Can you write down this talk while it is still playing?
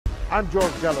I'm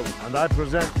George Galloway, and I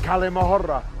present Kalima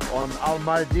Horra on Al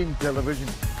Mayadeen television.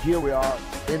 Here we are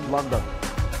in London.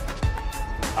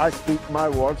 I speak my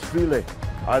words freely,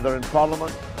 either in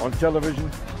Parliament, on television,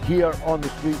 here on the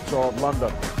streets of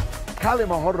London.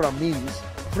 Kalima Horra means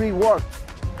free word.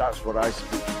 That's what I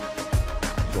speak.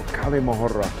 So Kalima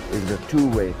Horra is a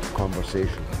two-way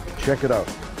conversation. Check it out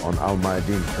on Al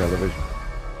Mayadeen television.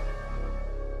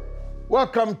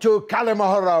 Welcome to Kalima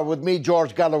Horra with me,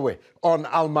 George Galloway, on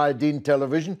Al Mayadeen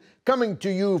television, coming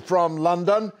to you from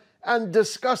London and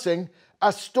discussing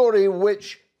a story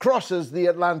which crosses the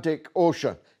Atlantic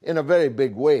Ocean in a very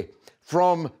big way,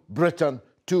 from Britain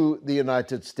to the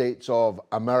United States of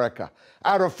America.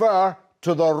 I refer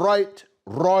to the Right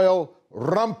Royal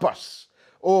Rumpus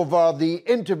over the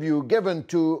interview given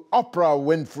to Oprah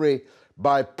Winfrey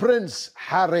by Prince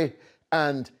Harry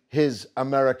and his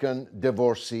American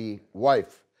divorcee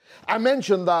wife. I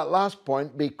mentioned that last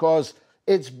point because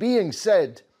it's being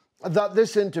said that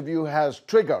this interview has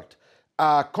triggered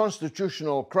a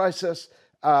constitutional crisis,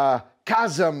 a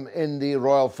chasm in the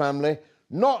royal family,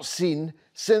 not seen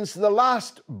since the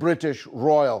last British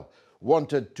royal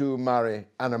wanted to marry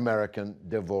an American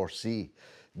divorcee.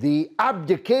 The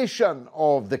abdication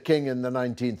of the king in the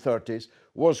 1930s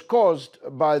was caused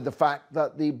by the fact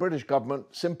that the British government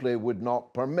simply would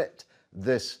not permit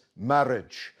this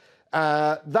marriage.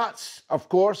 That's, of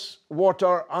course,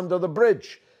 water under the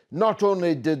bridge. Not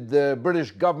only did the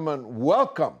British government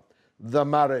welcome the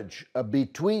marriage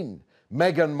between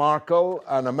Meghan Markle,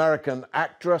 an American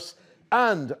actress,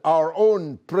 and our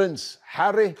own Prince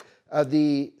Harry,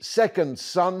 the second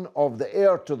son of the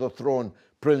heir to the throne,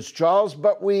 Prince Charles,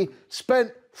 but we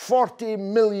spent £40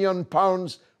 million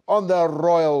on their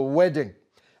royal wedding.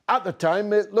 At the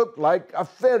time, it looked like a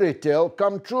fairy tale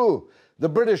come true. The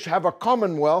British have a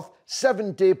Commonwealth,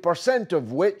 70%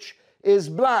 of which is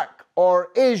black or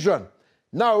Asian.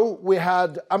 Now we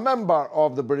had a member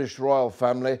of the British royal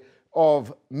family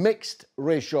of mixed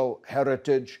racial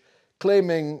heritage,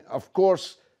 claiming, of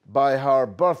course, by her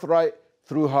birthright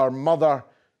through her mother,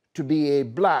 to be a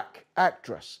black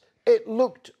actress. It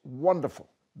looked wonderful.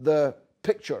 The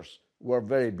pictures were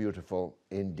very beautiful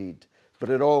indeed,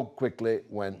 but it all quickly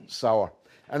went sour.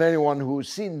 And anyone who's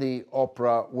seen the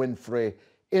Oprah Winfrey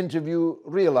interview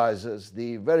realizes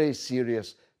the very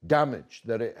serious damage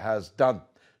that it has done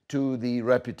to the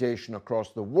reputation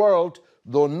across the world,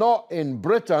 though not in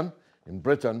Britain. In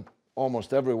Britain,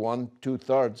 almost everyone,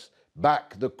 2/3,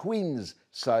 back the Queen's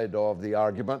side of the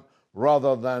argument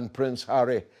rather than Prince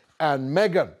Harry and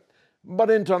Meghan.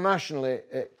 But internationally,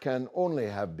 it can only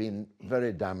have been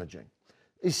very damaging,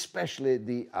 especially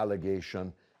the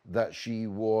allegation that she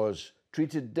was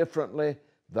treated differently,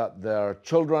 that their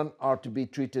children are to be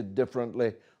treated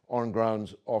differently on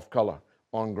grounds of colour,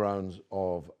 on grounds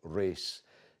of race.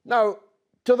 Now,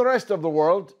 to the rest of the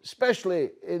world, especially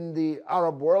in the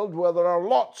Arab world, where there are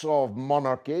lots of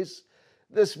monarchies,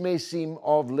 this may seem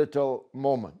of little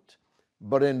moment.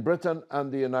 But in Britain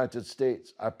and the United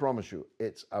States, I promise you,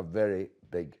 it's a very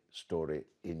big story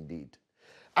indeed.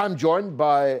 I'm joined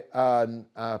by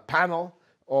a panel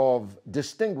of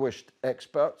distinguished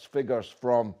experts, figures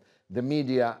from the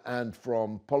media and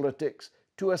from politics,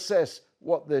 to assess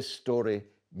what this story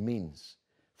means.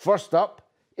 First up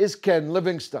is Ken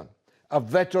Livingston, a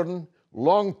veteran,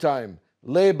 long-time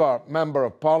Labour Member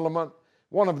of Parliament,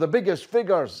 one of the biggest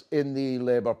figures in the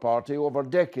Labour Party over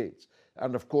decades,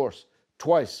 and of course,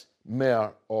 twice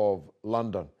Mayor of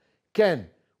London. Ken,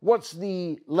 what's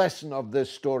the lesson of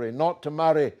this story? Not to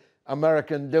marry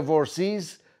American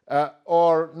divorcees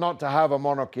or not to have a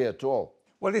monarchy at all?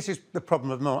 Well, this is the problem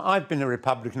of monarchy. I've been a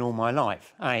Republican all my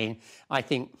life. I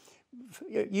think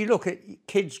you look at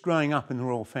kids growing up in the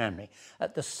royal family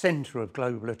at the centre of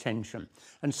global attention,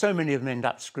 and so many of them end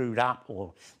up screwed up,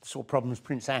 or the sort of problems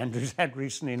Prince Andrew's had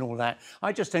recently and all that.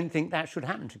 I just don't think that should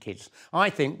happen to kids. I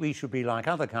think we should be like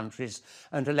other countries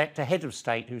and elect a head of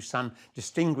state who's some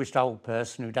distinguished old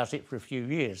person who does it for a few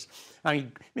years. I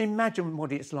mean, imagine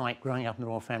what it's like growing up in the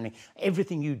royal family.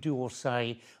 Everything you do or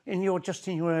say, and you're just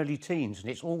in your early teens and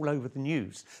it's all over the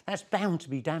news. That's bound to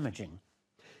be damaging.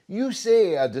 You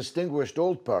say a distinguished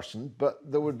old person, but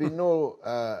there would be no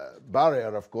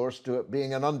barrier, of course, to it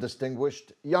being an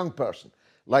undistinguished young person,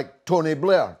 like Tony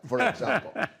Blair, for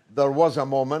example. There was a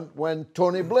moment when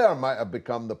Tony Blair might have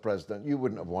become the president. You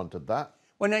wouldn't have wanted that.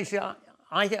 Well, actually,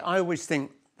 I always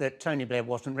think that Tony Blair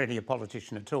wasn't really a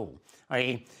politician at all.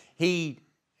 He,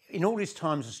 in all his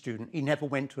time as a student, he never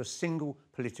went to a single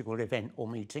political event or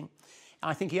meeting.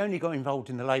 I think he only got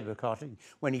involved in the Labour Party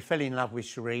when he fell in love with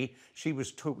Cherie. She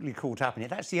was totally caught up in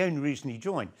it. That's the only reason he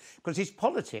joined, because his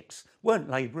politics weren't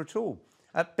Labour at all.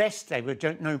 At best, they were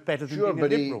no better than Sure, being a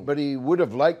Liberal. but he would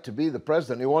have liked to be the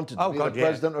president. He wanted to be the yeah.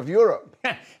 president of Europe.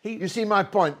 You see my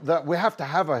point, that we have to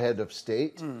have a head of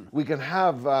state. We can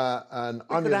have an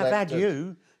unelected... We could have had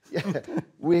you. Yeah,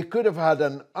 we could have had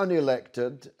an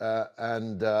unelected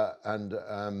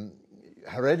and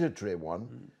hereditary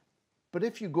one. But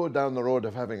if you go down the road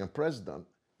of having a president,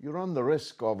 you run the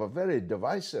risk of a very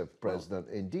divisive president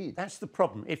indeed. That's the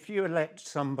problem. If you elect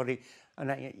somebody,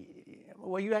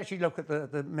 well, you actually look at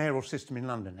the mayoral system in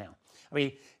London now. I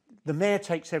mean, the mayor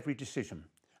takes every decision.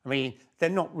 I mean, they're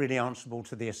not really answerable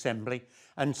to the Assembly.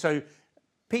 And so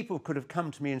people could have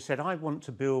come to me and said, I want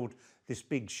to build this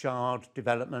big shard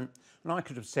development. And I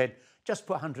could have said, just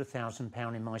put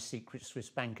 £100,000 in my secret Swiss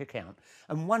bank account.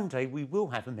 And one day we will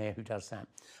have a mayor who does that.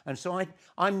 And so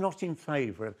I'm not in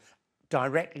favour of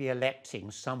directly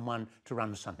electing someone to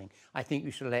run something. I think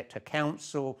you should elect a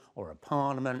council or a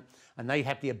parliament, and they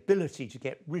have the ability to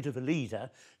get rid of a leader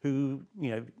who,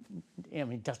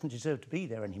 doesn't deserve to be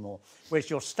there anymore. Whereas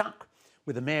you're stuck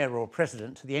with a mayor or a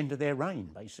president to the end of their reign,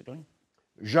 basically.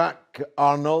 Jacques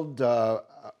Arnold,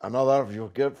 another, if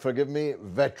you forgive me,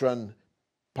 veteran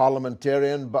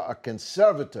parliamentarian, but a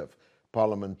conservative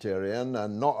parliamentarian,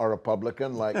 and not a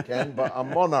Republican like Ken, but a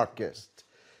monarchist.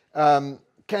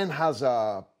 Ken has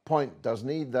a point, doesn't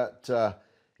he, that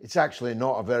it's actually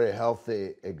not a very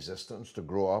healthy existence to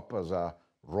grow up as a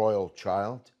royal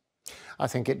child. I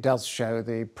think it does show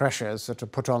the pressures that are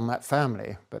put on that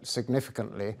family, but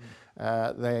significantly,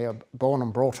 they are born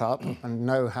and brought up and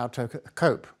know how to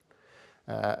cope.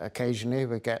 Occasionally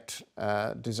we get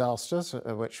disasters,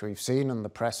 which we've seen, and the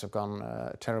press have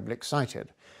gone terribly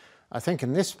excited. I think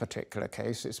in this particular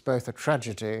case, it's both a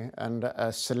tragedy and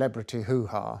a celebrity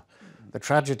hoo-ha. The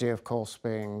tragedy, of course,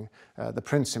 being the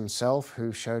Prince himself,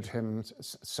 who showed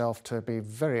himself to be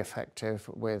very effective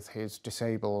with his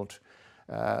disabled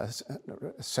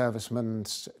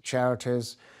servicemen's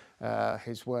charities,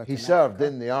 his work. He served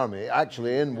in the army,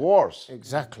 actually in wars.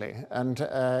 Exactly, and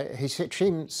he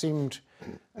seemed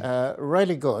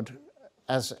really good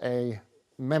as a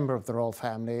member of the royal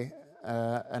family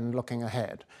and looking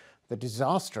ahead. The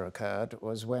disaster occurred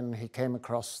was when he came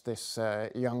across this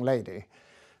young lady.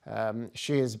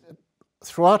 She is,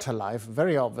 throughout her life,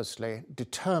 very obviously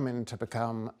determined to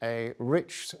become a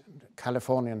rich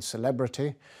Californian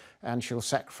celebrity, and she'll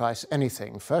sacrifice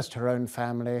anything, first her own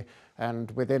family,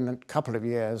 and within a couple of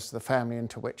years, the family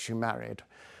into which she married,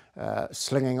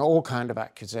 slinging all kinds of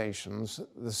accusations.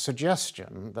 The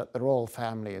suggestion that the royal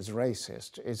family is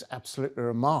racist is absolutely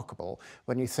remarkable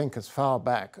when you think as far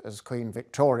back as Queen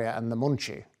Victoria and the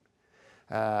Munchi.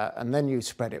 And then you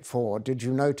spread it forward. Did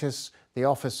you notice the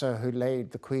officer who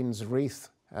laid the Queen's wreath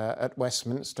at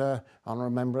Westminster on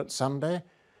Remembrance Sunday?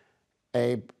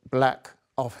 A black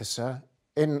officer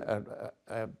in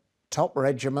a top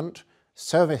regiment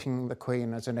serving the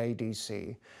Queen as an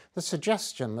ADC. The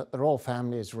suggestion that the royal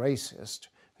family is racist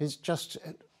is just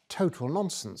total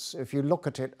nonsense. If you look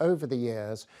at it over the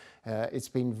years, it's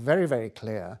been very, very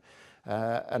clear.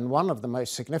 And one of the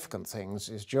most significant things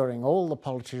is during all the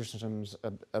politicians'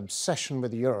 obsession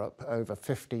with Europe over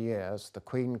 50 years, the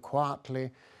Queen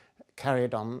quietly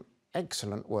carried on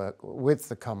excellent work with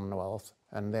the Commonwealth,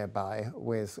 and thereby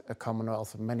with a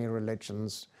Commonwealth of many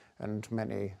religions and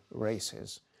many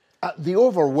races. The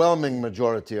overwhelming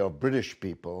majority of British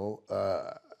people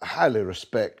highly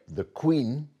respect the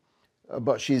Queen,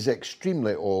 but she's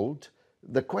extremely old.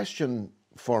 The question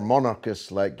for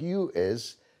monarchists like you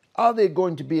is, are they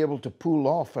going to be able to pull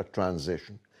off a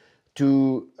transition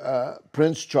to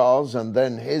Prince Charles and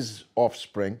then his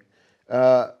offspring,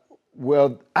 where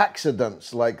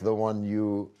accidents like the one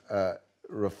you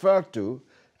refer to,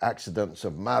 accidents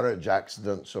of marriage,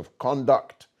 accidents of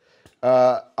conduct,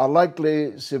 are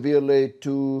likely severely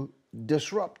to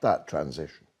disrupt that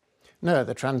transition? No,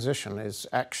 the transition is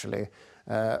actually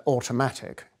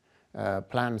automatic.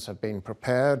 Plans have been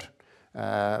prepared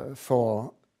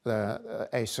for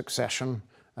a succession.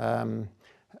 A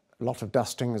lot of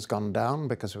dusting has gone down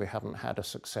because we haven't had a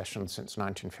succession since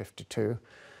 1952.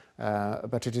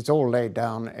 But it is all laid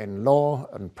down in law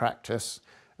and practice,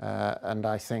 and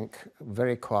I think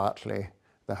very quietly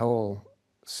the whole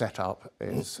setup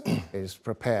is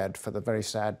prepared for the very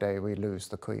sad day we lose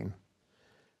the Queen.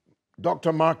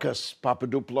 Dr. Marcus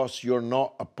Papadopoulos, you're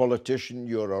not a politician,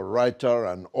 you're a writer,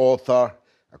 an author,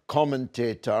 a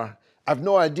commentator. I've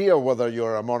no idea whether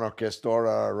you're a monarchist or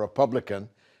a Republican,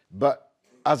 but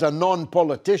as a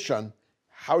non-politician,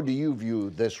 how do you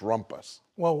view this rumpus?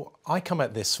 Well, I come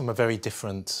at this from a very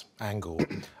different angle.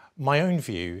 My own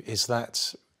view is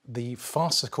that the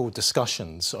farcical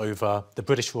discussions over the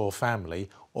British royal family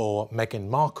or Meghan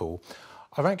Markle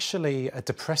are actually a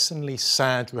depressingly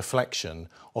sad reflection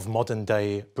of modern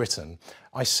day Britain.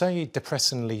 I say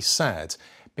depressingly sad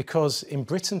because in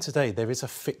Britain today there is a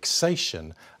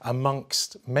fixation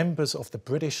amongst members of the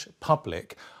British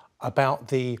public about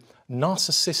the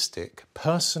narcissistic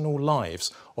personal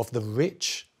lives of the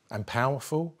rich and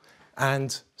powerful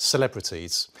and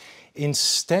celebrities.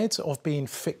 Instead of being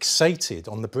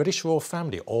fixated on the British royal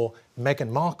family or Meghan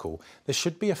Markle, there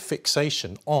should be a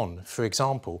fixation on, for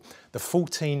example, the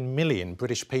 14 million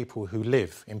British people who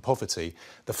live in poverty,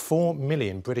 the 4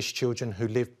 million British children who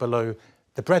live below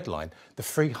the breadline, the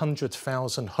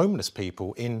 300,000 homeless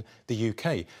people in the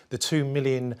UK, the 2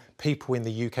 million people in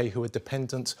the UK who are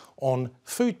dependent on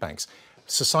food banks.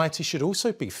 Society should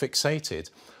also be fixated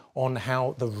on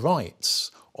how the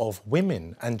rights of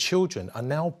women and children are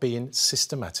now being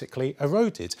systematically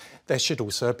eroded. There should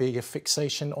also be a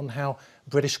fixation on how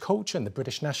British culture and the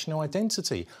British national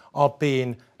identity are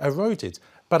being eroded.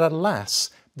 But alas,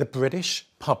 the British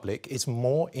public is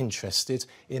more interested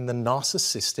in the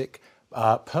narcissistic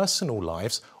personal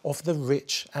lives of the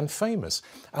rich and famous.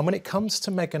 And when it comes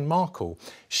to Meghan Markle,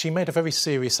 she made a very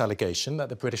serious allegation that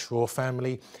the British royal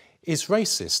family is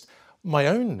racist. My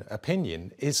own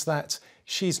opinion is that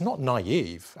she's not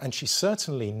naive and she's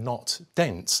certainly not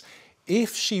dense.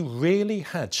 If she really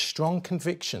had strong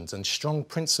convictions and strong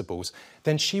principles,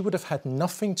 then she would have had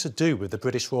nothing to do with the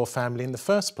British royal family in the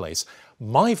first place.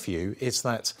 My view is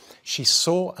that she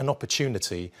saw an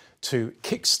opportunity to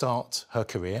kickstart her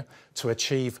career, to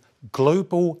achieve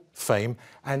global fame,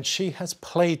 and she has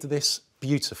played this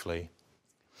beautifully.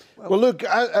 Well, look,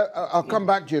 I'll come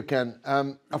back to you, Ken.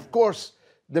 Of course,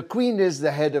 the Queen is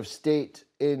the head of state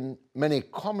in many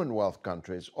Commonwealth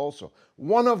countries also.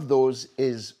 One of those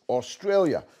is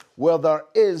Australia, where there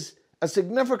is a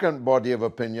significant body of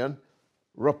opinion,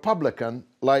 Republican,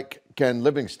 like Ken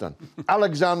Livingston.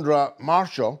 Alexandra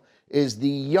Marshall is the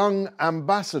young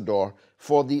ambassador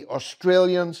for the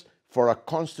Australians for a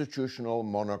Constitutional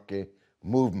Monarchy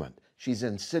movement. She's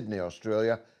in Sydney,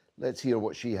 Australia. Let's hear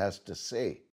what she has to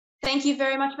say. Thank you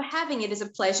very much for having it. It's a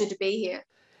pleasure to be here.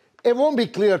 It won't be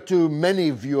clear to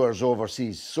many viewers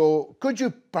overseas, so could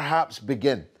you perhaps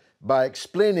begin by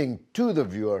explaining to the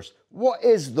viewers what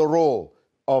is the role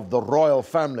of the royal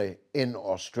family in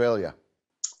Australia?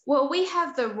 Well, we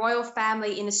have the royal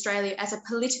family in Australia as a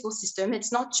political system.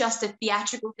 It's not just a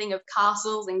theatrical thing of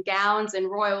castles and gowns and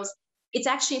royals. It's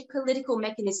actually a political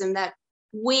mechanism that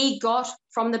we got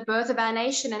from the birth of our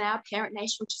nation and our parent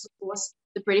nation, which is, of course,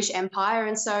 the British Empire.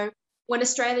 And so when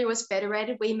Australia was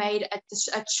federated, we made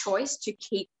a choice to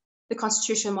keep the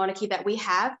constitutional monarchy that we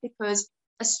have because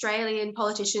Australian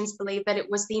politicians believed that it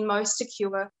was the most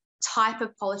secure type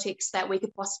of politics that we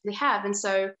could possibly have. And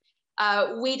so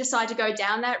we decided to go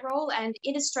down that role. And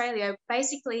in Australia,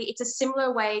 basically, it's a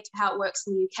similar way to how it works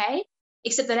in the UK,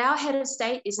 except that our head of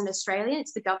state is an Australian,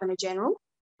 it's the Governor General.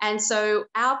 And so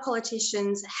our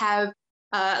politicians have,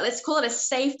 let's call it a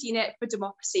safety net for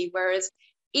democracy, whereas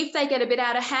if they get a bit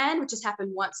out of hand, which has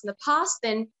happened once in the past,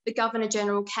 then the Governor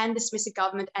General can dismiss a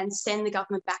government and send the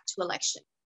government back to election.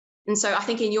 And so I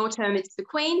think in your term, it's the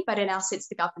Queen, but in ours, it's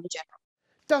the Governor General.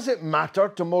 Does it matter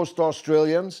to most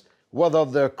Australians whether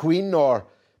the Queen or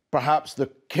perhaps the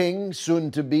King,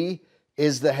 soon to be,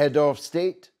 is the head of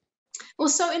state? Well,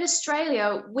 so in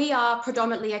Australia, we are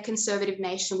predominantly a conservative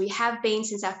nation. We have been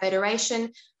since our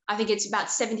federation. I think it's about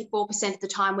 74% of the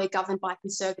time we're governed by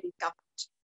conservative government.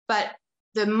 But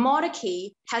the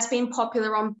monarchy has been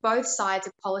popular on both sides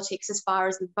of politics as far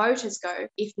as the voters go,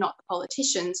 if not the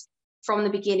politicians, from the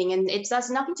beginning. And it has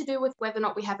nothing to do with whether or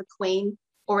not we have a queen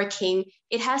or a king.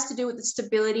 It has to do with the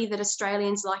stability that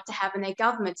Australians like to have in their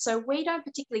government. So we don't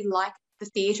particularly like the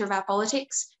theatre of our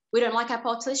politics. We don't like our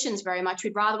politicians very much.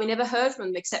 We'd rather we never heard from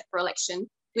them except for election.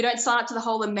 We don't sign up to the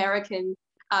whole American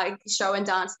show and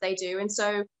dance they do. And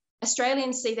so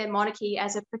Australians see their monarchy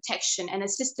as a protection and a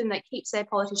system that keeps their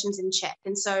politicians in check.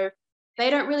 And so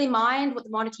they don't really mind what the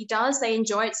monarchy does. They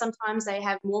enjoy it. Sometimes they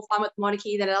have more fun with the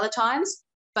monarchy than at other times,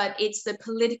 but it's the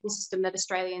political system that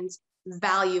Australians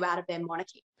value out of their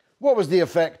monarchy. What was the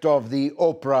effect of the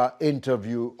Oprah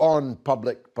interview on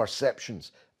public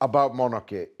perceptions about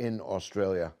monarchy in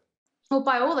Australia? Well,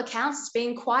 by all accounts, it's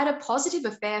been quite a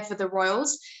positive affair for the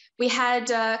royals. We had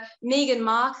Meghan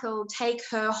Markle take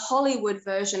her Hollywood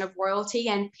version of royalty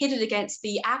and pit it against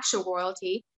the actual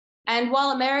royalty. And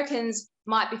while Americans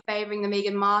might be favouring the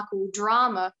Meghan Markle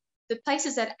drama, the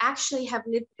places that actually have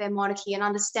lived their monarchy and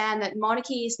understand that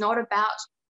monarchy is not about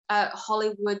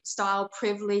Hollywood-style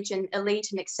privilege and elite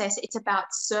and excess. It's about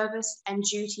service and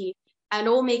duty. And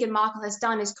all Meghan Markle has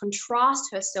done is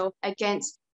contrast herself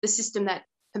against the system that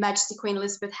Her Majesty Queen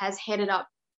Elizabeth has headed up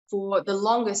for the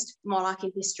longest monarch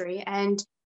in history. And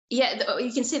yeah,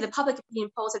 you can see the public opinion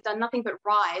polls have done nothing but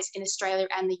rise in Australia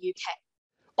and the UK.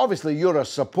 Obviously, you're a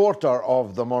supporter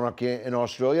of the monarchy in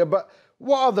Australia, but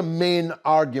what are the main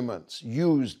arguments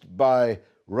used by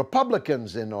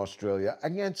Republicans in Australia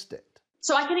against it?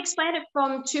 So I can explain it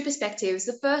from two perspectives.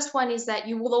 The first one is that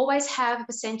you will always have a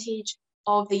percentage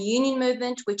of the union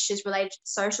movement, which is related to the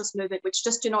socialist movement, which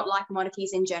just do not like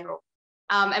monarchies in general.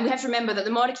 And we have to remember that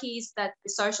the monarchies that the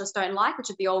socialists don't like, which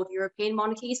are the old European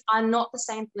monarchies, are not the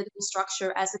same political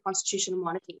structure as the constitutional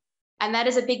monarchy. And that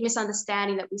is a big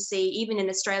misunderstanding that we see even in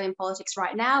Australian politics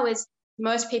right now, is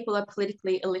most people are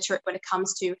politically illiterate when it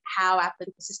comes to how our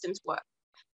political systems work.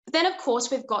 But then, of course,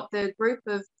 we've got the group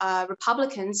of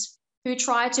Republicans who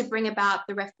tried to bring about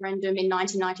the referendum in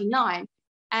 1999.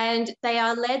 And they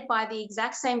are led by the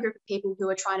exact same group of people who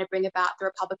are trying to bring about the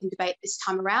Republican debate this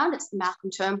time around. It's the Malcolm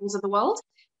Turnbulls of the world.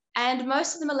 And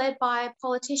most of them are led by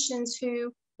politicians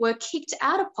who were kicked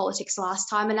out of politics last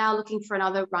time and now looking for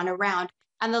another run around.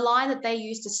 And the line that they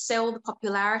use to sell the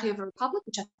popularity of a republic,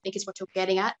 which I think is what you're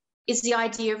getting at, is the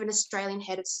idea of an Australian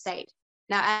head of state.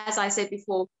 Now, as I said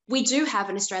before, we do have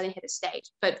an Australian head of state,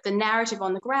 but the narrative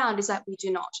on the ground is that we do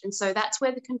not. And so that's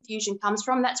where the confusion comes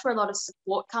from. That's where a lot of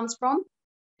support comes from.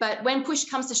 But when push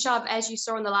comes to shove, as you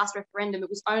saw in the last referendum, it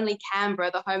was only Canberra,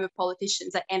 the home of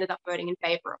politicians, that ended up voting in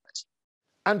favour of it.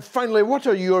 And finally, what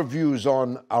are your views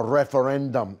on a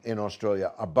referendum in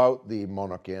Australia about the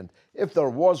monarchy? And if there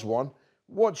was one,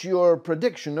 what's your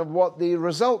prediction of what the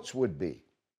results would be?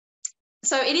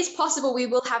 So it is possible we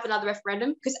will have another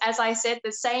referendum because, as I said,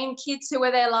 the same kids who were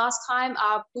there last time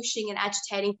are pushing and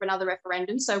agitating for another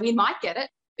referendum. So we might get it,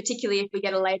 particularly if we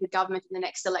get a Labor government in the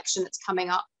next election that's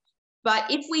coming up.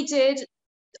 But if we did,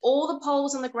 all the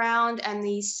polls on the ground and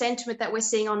the sentiment that we're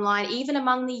seeing online, even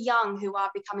among the young who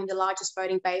are becoming the largest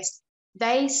voting base,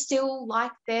 they still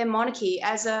like their monarchy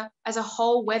as a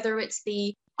whole, whether it's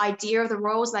the idea of the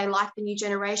royals, they like the new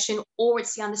generation, or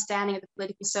it's the understanding of the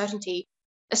political certainty.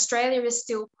 Australia is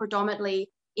still predominantly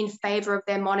in favour of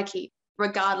their monarchy,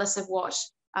 regardless of what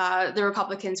the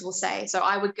Republicans will say. So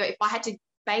I would go, if I had to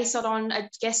base it on a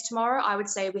guess tomorrow, I would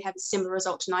say we have a similar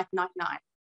result to 1999.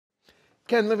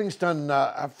 Ken Livingston,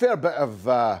 a fair bit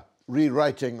of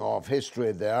rewriting of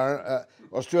history there.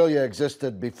 Australia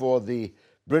existed before the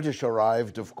British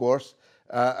arrived, of course,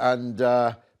 and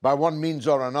by one means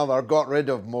or another got rid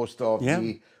of most of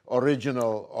the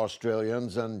original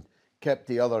Australians and kept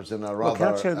the others in a rather can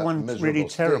I tell you one really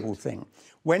terrible state. thing?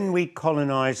 When we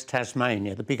colonised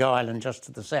Tasmania, the big island just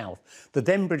to the south, the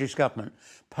then British government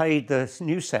paid the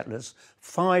new settlers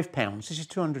 £5, this is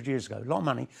 200 years ago, a lot of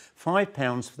money,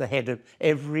 £5 for the head of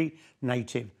every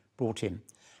native brought in.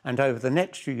 And over the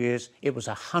next few years, it was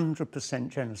 100%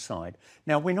 genocide.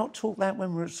 Now, we're not taught that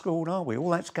when we're at school, are we?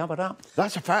 All that's covered up.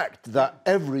 That's a fact, that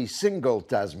every single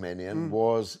Tasmanian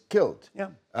was killed. Yeah.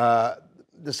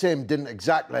 The same didn't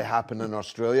exactly happen in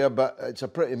Australia, but it's a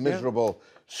pretty miserable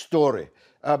story.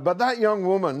 But that young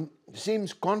woman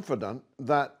seems confident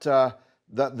that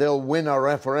that they'll win a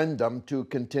referendum to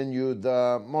continue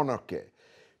the monarchy.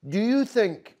 Do you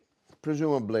think,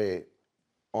 presumably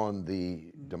on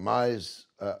the demise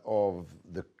of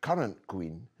the current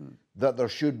Queen, that there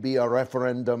should be a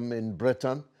referendum in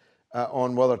Britain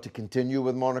on whether to continue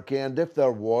with monarchy? And if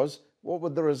there was, what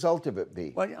would the result of it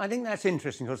be? Well, I think that's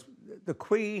interesting because the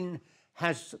Queen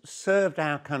has served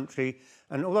our country,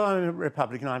 and although I'm a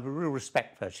Republican, I have a real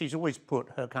respect for her. She's always put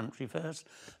her country first.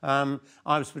 I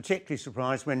was particularly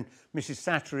surprised when Mrs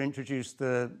Thatcher introduced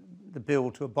the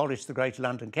bill to abolish the Greater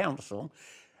London Council.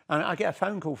 And I get a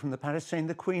phone call from the palace saying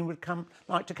the Queen would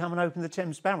like to come and open the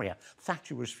Thames Barrier.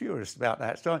 Thatcher was furious about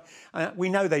that. So we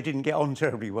know they didn't get on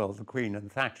terribly well, the Queen and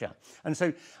Thatcher. And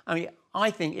so, I mean, I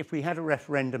think if we had a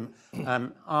referendum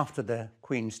after the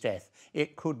Queen's death,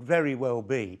 it could very well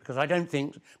be, because I don't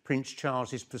think Prince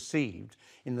Charles is perceived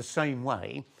in the same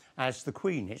way as the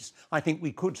Queen is. I think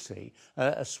we could see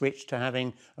a switch to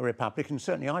having a republic, and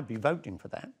certainly I'd be voting for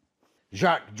that.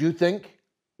 Jacques, do you think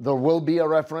there will be a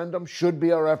referendum, should be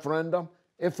a referendum?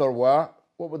 If there were,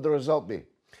 what would the result be?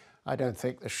 I don't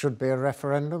think there should be a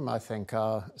referendum. I think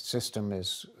our system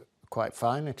is quite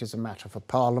fine. It is a matter for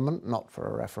Parliament, not for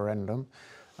a referendum,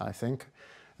 I think.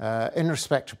 In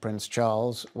respect to Prince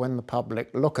Charles, when the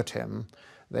public look at him,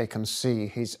 they can see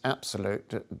his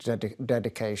absolute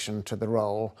dedication to the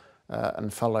role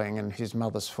and following in his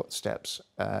mother's footsteps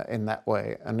in that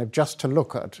way. And if just to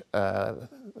look at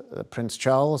Prince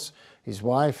Charles, his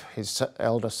wife, his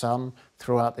elder son,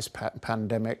 throughout this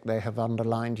pandemic, they have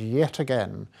underlined yet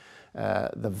again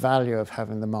the value of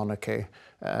having the monarchy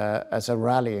as a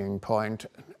rallying point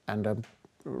and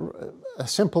a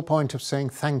simple point of saying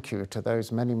thank you to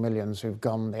those many millions who've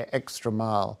gone the extra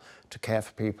mile to care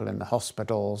for people in the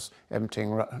hospitals,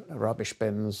 emptying rubbish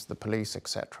bins, the police,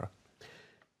 etc.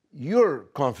 You're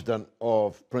confident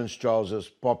of Prince Charles's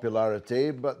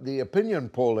popularity, but the opinion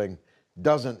polling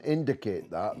doesn't indicate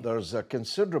that. There's a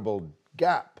considerable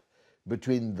gap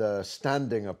between the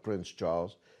standing of Prince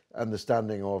Charles and the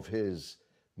standing of his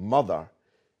mother.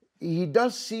 He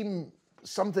does seem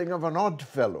something of an odd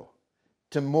fellow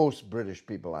to most British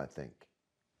people, I think.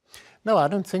 No, I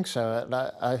don't think so.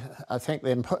 I think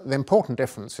the important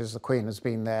difference is the Queen has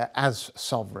been there as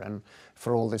sovereign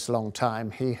for all this long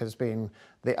time. He has been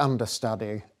the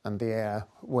understudy and the heir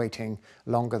waiting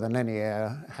longer than any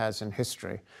heir has in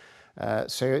history.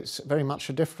 So it's very much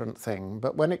a different thing.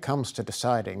 But when it comes to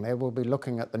deciding, they will be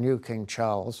looking at the new King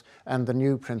Charles and the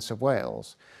new Prince of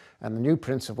Wales. And the new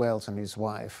Prince of Wales and his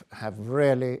wife have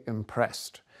really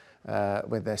impressed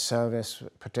with their service,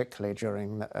 particularly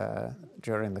during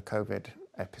the COVID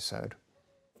episode.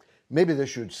 Maybe they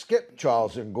should skip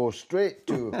Charles and go straight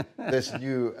to this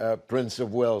new Prince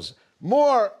of Wales.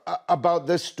 More about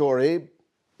this story.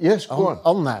 Yes, go on.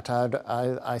 On that,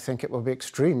 I think it will be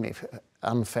extremely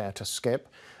unfair to skip.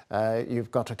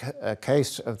 You've got a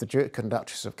case of the Duke and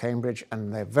Duchess of Cambridge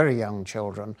and their very young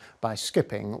children. By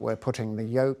skipping, we're putting the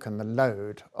yoke and the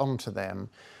load onto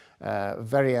them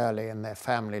very early in their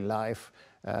family life,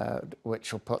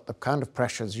 which will put the kind of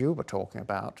pressures you were talking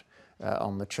about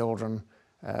on the children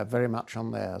very much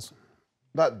on theirs.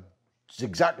 That's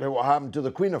exactly what happened to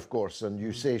the Queen, of course, and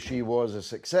you say she was a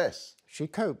success. She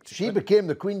coped. She became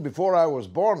the Queen before I was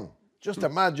born. Just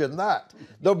imagine that.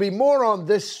 There'll be more on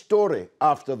this story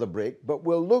after the break, but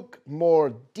we'll look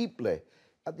more deeply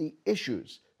at the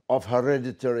issues of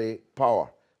hereditary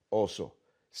power also.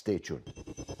 Stay tuned.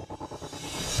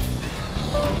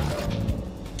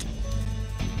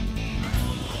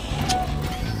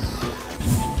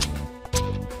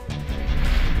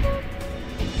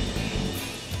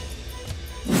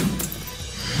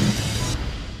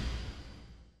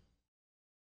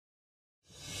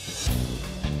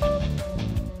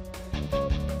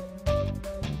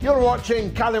 You're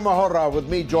watching Kalima Horra with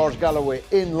me, George Galloway,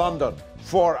 in London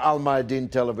for Al Mayadeen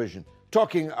Television,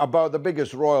 talking about the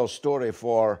biggest royal story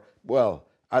for, well,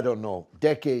 I don't know,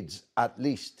 decades at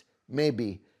least,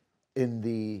 maybe in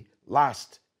the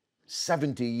last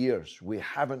 70 years. We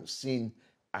haven't seen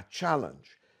a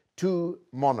challenge to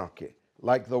monarchy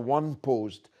like the one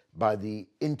posed by the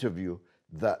interview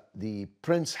that the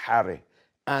Prince Harry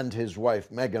and his wife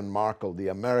Meghan Markle, the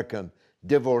American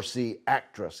divorcee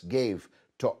actress, gave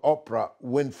to Oprah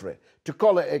Winfrey. To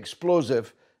call it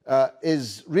explosive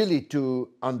is really to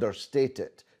understate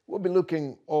it. We'll be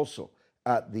looking also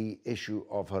at the issue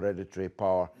of hereditary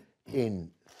power in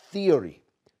theory.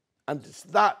 And it's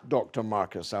that, Dr.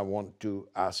 Marcus, I want to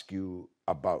ask you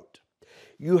about.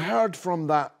 You heard from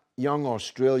that young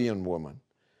Australian woman,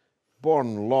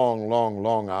 born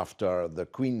long after the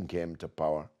Queen came to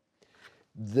power,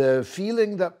 the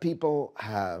feeling that people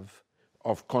have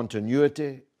of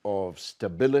continuity, of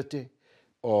stability,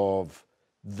 of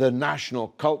the national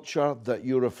culture that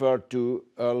you referred to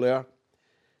earlier.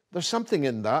 There's something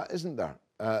in that, isn't there?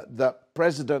 That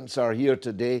presidents are here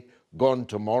today, gone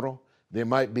tomorrow. They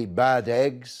might be bad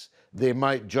eggs. They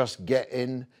might just get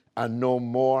in and no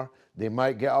more. They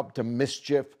might get up to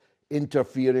mischief,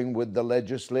 interfering with the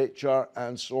legislature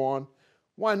and so on.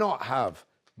 Why not have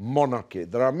monarchy?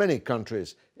 There are many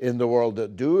countries in the world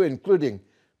that do, including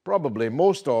probably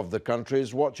most of the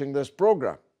countries watching this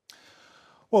program.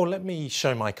 Well, let me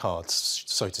show my cards,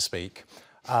 so to speak.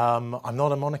 I'm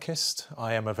not a monarchist.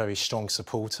 I am a very strong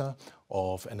supporter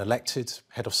of an elected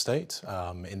head of state,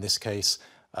 in this case,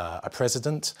 a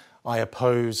president. I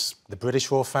oppose the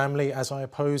British royal family as I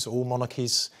oppose all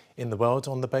monarchies in the world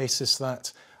on the basis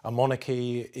that a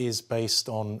monarchy is based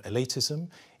on elitism,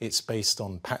 it's based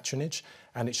on patronage,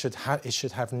 and it should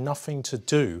have nothing to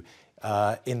do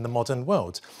in the modern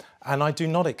world. And I do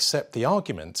not accept the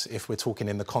argument, if we're talking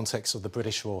in the context of the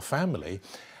British royal family,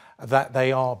 that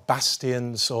they are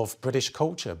bastions of British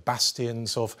culture,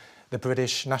 bastions of the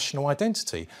British national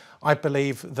identity. I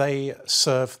believe they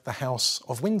serve the House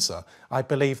of Windsor. I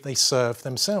believe they serve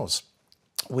themselves.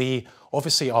 We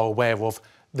obviously are aware of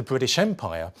the British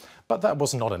Empire, but that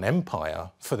was not an empire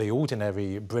for the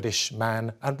ordinary British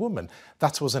man and woman.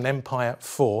 That was an empire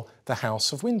for the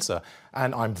House of Windsor.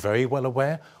 And I'm very well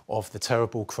aware of the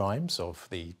terrible crimes of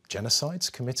the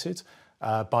genocides committed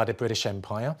by the British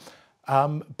Empire.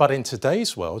 But in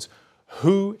today's world,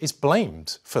 who is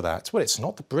blamed for that? Well, it's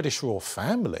not the British royal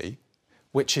family.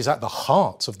 which is at the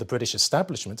heart of the British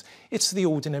establishment, it's the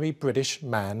ordinary British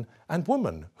man and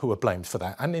woman who are blamed for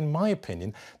that. And in my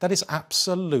opinion, that is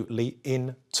absolutely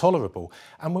intolerable.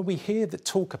 And when we hear that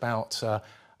talk about a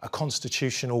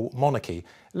constitutional monarchy,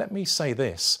 let me say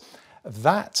this,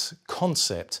 that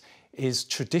concept is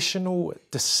traditional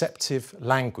deceptive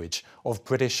language of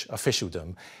British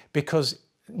officialdom, because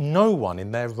no one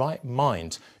in their right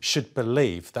mind should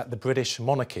believe that the British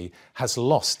monarchy has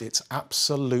lost its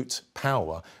absolute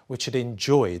power, which it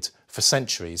enjoyed for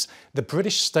centuries. The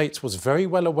British state was very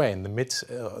well aware in the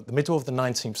middle of the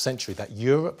 19th century that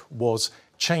Europe was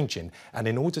changing, and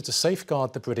in order to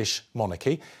safeguard the British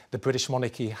monarchy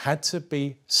had to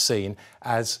be seen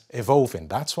as evolving.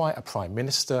 That's why a Prime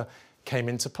Minister came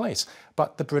into place.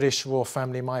 But the British royal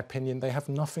family, in my opinion, they have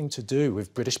nothing to do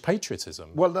with British patriotism.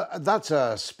 Well, that's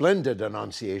a splendid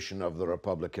enunciation of the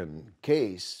Republican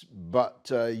case,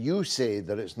 but you say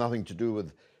that it's nothing to do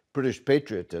with British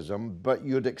patriotism, but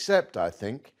you'd accept, I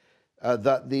think,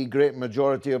 that the great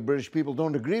majority of British people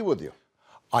don't agree with you.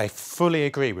 I fully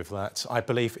agree with that. I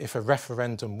believe if a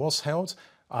referendum was held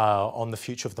on the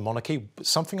future of the monarchy,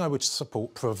 something I would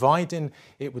support, providing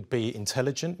it would be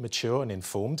intelligent, mature and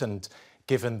informed, and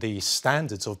given the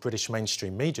standards of British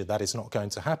mainstream media, that is not going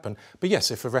to happen. But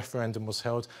yes, if a referendum was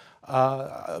held,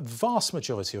 a vast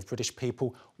majority of British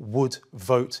people would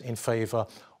vote in favour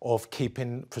of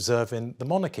preserving the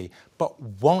monarchy. But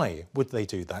why would they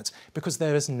do that? Because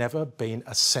there has never been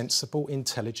a sensible,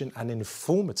 intelligent and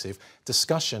informative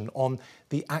discussion on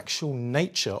the actual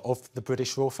nature of the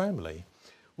British royal family.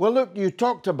 Well, look, you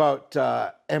talked about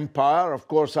empire. Of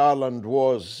course, Ireland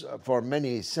was for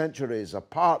many centuries a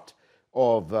part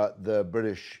of the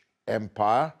British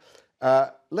Empire.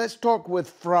 Let's talk with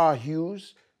Fra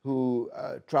Hughes, who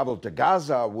travelled to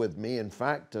Gaza with me, in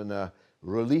fact, in a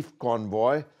relief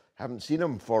convoy. Haven't seen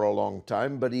him for a long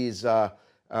time, but he's a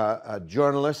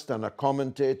journalist and a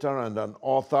commentator and an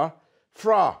author.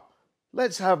 Fra,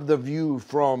 let's have the view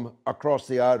from across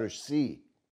the Irish Sea.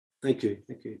 Thank you,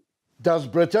 thank you. Does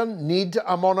Britain need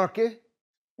a monarchy?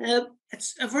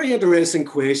 It's a very interesting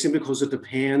question because it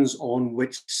depends on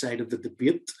which side of the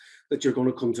debate that you're going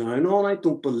to come down on. I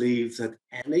don't believe that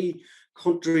any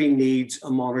country needs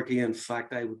a monarchy. In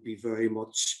fact, I would be very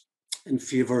much in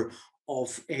favour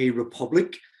of a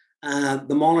republic. The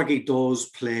monarchy does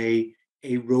play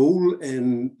a role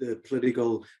in the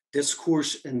political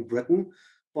discourse in Britain,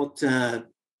 but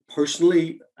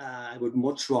personally, I would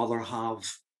much rather have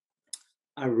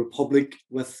a republic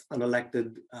with an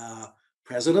elected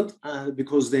president,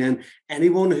 because then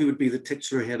anyone who would be the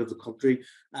titular head of the country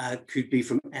could be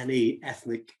from any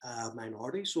ethnic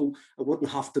minority. So it wouldn't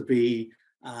have to be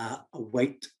a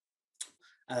white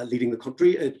leading the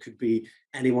country. It could be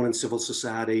anyone in civil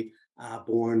society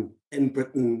born in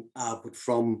Britain, but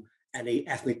from any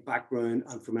ethnic background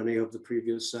and from any of the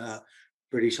previous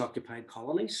British occupied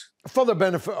colonies. For the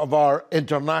benefit of our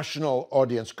international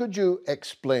audience, could you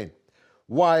explain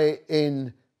why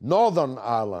in Northern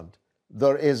Ireland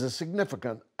there is a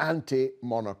significant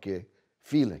anti-monarchy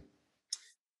feeling?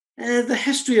 The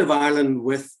history of Ireland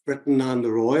with Britain and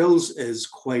the royals is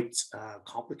quite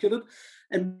complicated.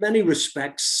 In many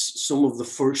respects, some of the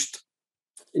first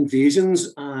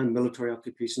invasions and military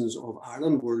occupations of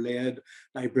Ireland were led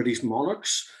by British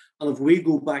monarchs. And if we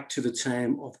go back to the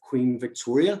time of Queen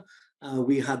Victoria,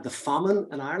 we had the famine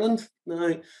in Ireland.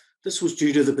 Now, this was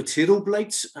due to the potato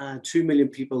blights. 2 million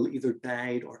people either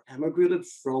died or emigrated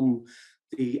from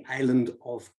the island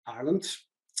of Ireland.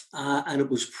 And it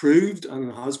was proved, and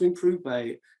it has been proved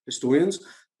by historians,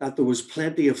 that there was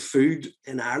plenty of food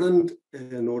in Ireland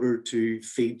in order to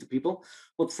feed the people.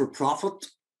 But for profit,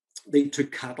 they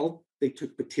took cattle, they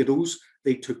took potatoes,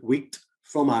 they took wheat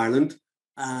from Ireland,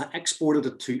 exported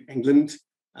it to England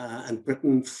and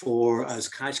Britain as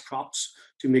cash crops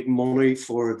to make money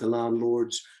for the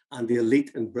landlords and the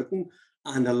elite in Britain,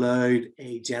 and allowed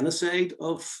a genocide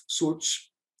of sorts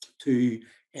to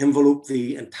envelope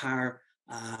the entire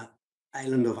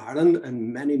island of Ireland,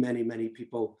 and many, many, many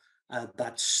people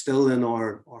that's still in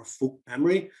our folk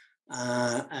memory.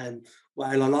 And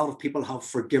while a lot of people have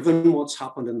forgiven what's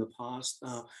happened in the past,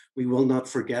 we will not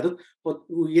forget it. But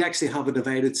we actually have a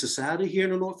divided society here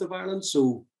in the north of Ireland.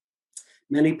 So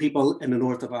many people in the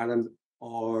north of Ireland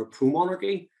are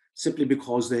pro-monarchy simply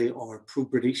because they are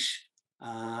pro-British.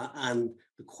 And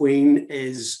the Queen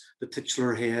is the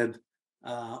titular head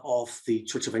of the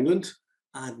Church of England.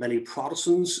 And many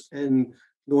Protestants in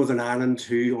Northern Ireland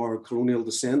who are colonial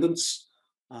descendants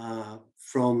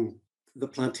from the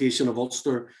plantation of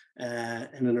Ulster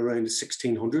in and around the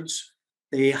 1600s.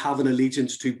 They have an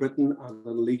allegiance to Britain and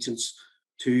an allegiance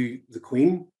to the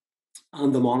Queen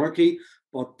and the monarchy.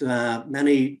 but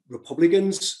many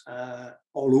Republicans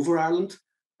all over Ireland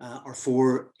are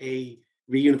for a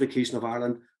reunification of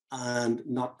Ireland and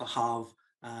not to have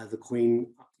the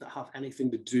Queen to have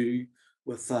anything to do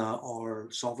with our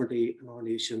sovereignty and our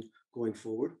nation going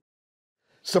forward.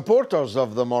 Supporters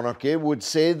of the monarchy would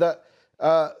say that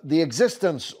the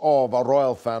existence of a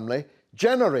royal family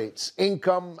generates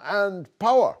income and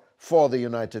power for the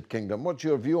United Kingdom. What's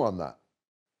your view on that?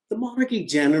 The monarchy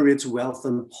generates wealth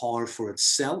and power for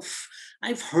itself.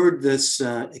 I've heard this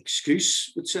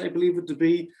excuse, which I believe it to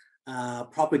be,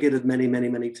 propagated many, many,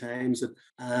 many times.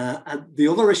 And the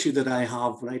other issue that I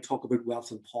have when I talk about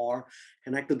wealth and power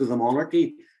connected to the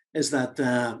monarchy is that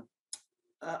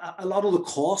a lot of the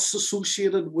costs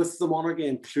associated with the monarchy,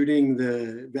 including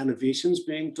the renovations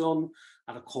being done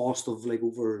at a cost of like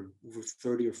over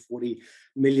 30 or 40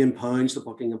 million pounds, the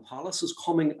Buckingham Palace, is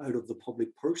coming out of the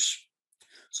public purse.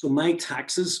 So my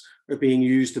taxes are being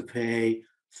used to pay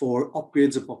for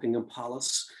upgrades at Buckingham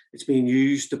Palace. It's being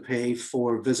used to pay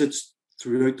for visits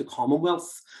throughout the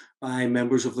Commonwealth by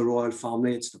members of the royal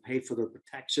family. It's to pay for their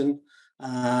protection.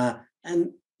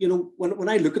 And, you know, when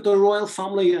I look at the royal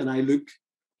family and I look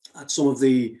at some of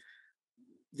the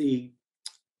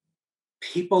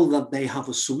people that they have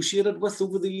associated with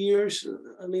over the years,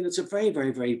 I mean, it's a very,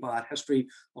 very, very bad history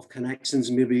of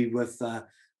connections, maybe with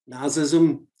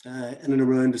Nazism in and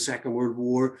around the Second World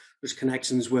War. There's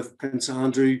connections with Prince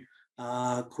Andrew,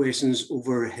 questions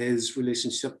over his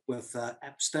relationship with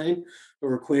Epstein. There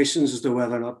were questions as to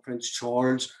whether or not Prince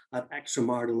Charles had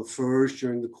extramarital affairs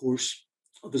during the course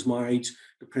of his marriage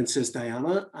to Princess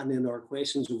Diana. And then there are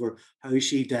questions over how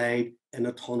she died in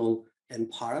a tunnel in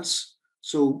Paris.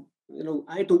 So, you know,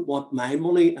 I don't want my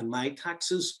money and my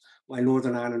taxes, while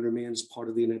Northern Ireland remains part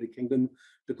of the United Kingdom,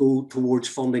 to go towards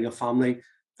funding a family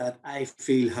that I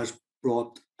feel has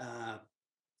brought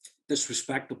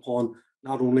disrespect upon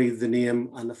not only the name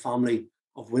and the family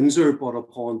of Windsor, but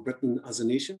upon Britain as a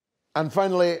nation. And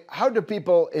finally, how do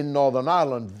people in Northern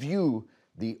Ireland view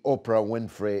the Oprah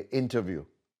Winfrey interview?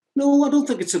 No, I don't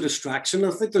think it's a distraction.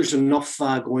 I think there's enough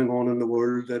going on in the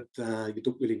world that you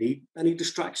don't really need any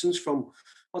distractions from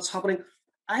what's happening.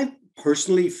 I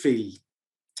personally feel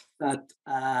that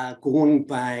going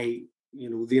by, you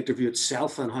know, the interview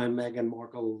itself and how Meghan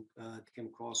Markle came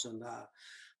across and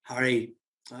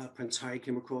Prince Harry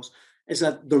came across, is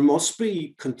that there must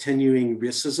be continuing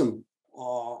racism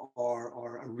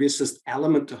or a racist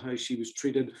element to how she was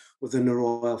treated within the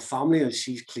royal family, and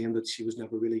she claimed that she was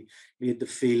never really made to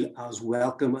feel as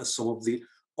welcome as some of the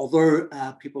other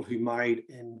people who married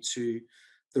into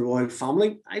the royal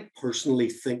family. I personally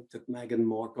think that Meghan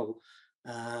Markle,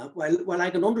 while I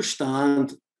can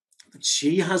understand that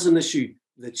she has an issue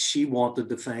that she wanted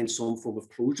to find some form of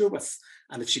closure with,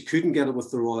 and if she couldn't get it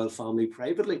with the royal family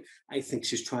privately, I think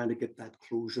she's trying to get that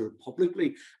closure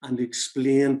publicly and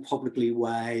explain publicly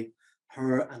why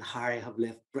her and Harry have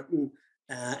left Britain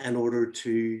in order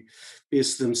to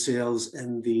base themselves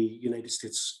in the United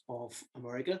States of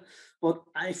America. But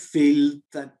I feel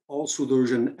that also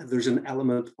there's an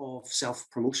element of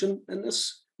self-promotion in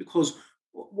this, because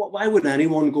why would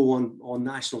anyone go on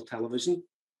national television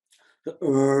to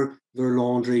air their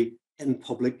laundry in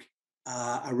public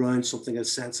around something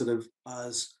as sensitive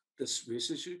as this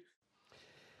race issue?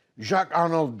 Jacques,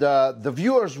 Arnold, the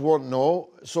viewers won't know,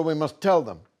 so we must tell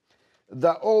them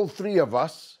that all three of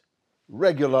us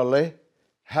regularly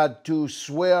had to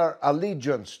swear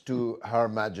allegiance to Her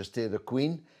Majesty the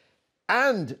Queen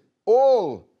and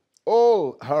all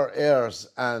her heirs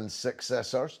and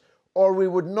successors, or we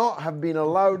would not have been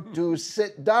allowed to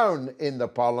sit down in the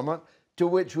Parliament to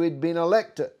which we'd been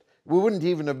elected. We wouldn't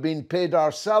even have been paid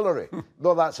our salary,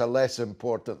 though that's a less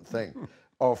important thing,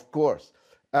 of course.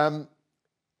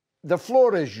 The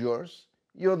floor is yours.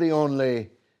 You're the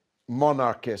only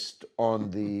monarchist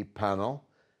on the panel.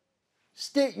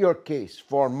 State your case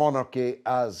for monarchy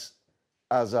as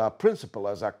a principle,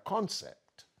 as a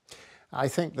concept. I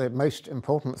think the most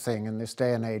important thing in this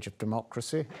day and age of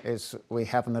democracy is we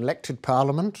have an elected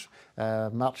parliament,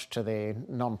 much to the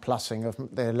nonplussing of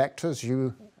the electors.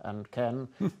 You and Ken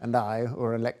and I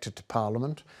were elected to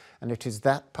parliament, and it is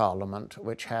that parliament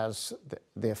which has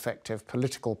the effective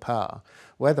political power.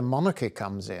 Where the monarchy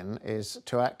comes in is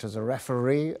to act as a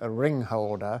referee, a ring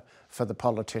holder for the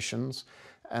politicians,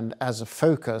 and as a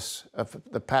focus of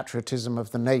the patriotism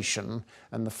of the nation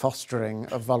and the fostering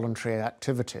of voluntary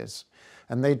activities.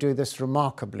 And they do this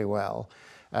remarkably well.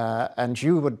 And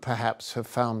you would perhaps have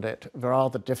found it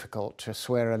rather difficult to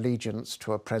swear allegiance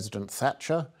to a President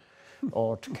Thatcher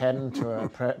or to Ken to a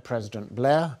President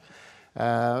Blair.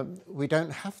 We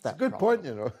don't have that. Good point,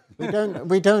 you know.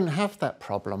 We don't have that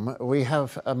problem. We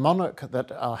have a monarch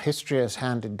that our history has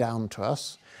handed down to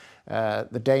us.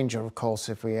 The danger, of course,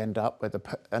 if we end up with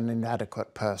an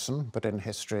inadequate person, but in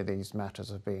history these matters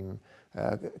have been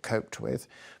coped with.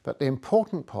 But the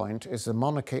important point is the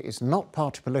monarchy is not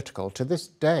party political. To this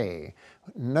day,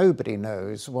 nobody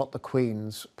knows what the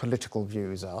Queen's political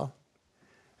views are.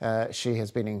 She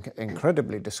has been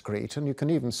incredibly discreet, and you can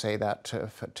even say that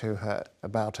to her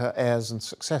about her heirs and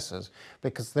successors,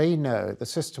 because they know the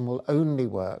system will only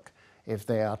work if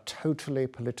they are totally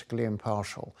politically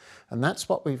impartial. And that's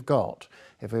what we've got.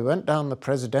 If we went down the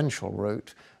presidential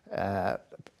route,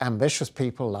 ambitious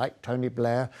people like Tony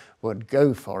Blair would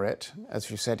go for it.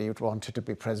 As you said, he wanted to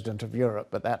be president of Europe,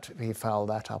 but he fouled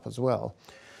that up as well.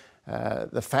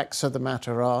 The facts of the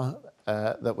matter are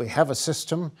that we have a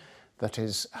system that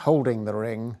is holding the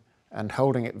ring and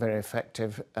holding it very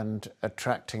effective and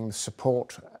attracting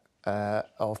support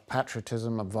of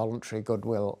patriotism and voluntary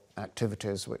goodwill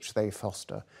activities which they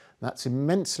foster. That's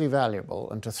immensely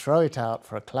valuable, and to throw it out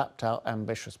for a clapped-out,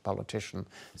 ambitious politician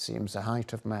seems the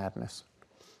height of madness.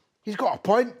 He's got a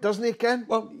point, doesn't he, Ken?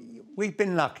 Well, we've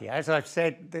been lucky. As I've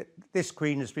said, this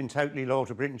Queen has been totally loyal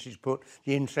to Britain. She's put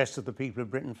the interests of the people of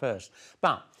Britain first.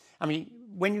 But, I mean,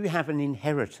 when you have an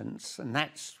inheritance, and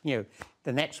that's, you know,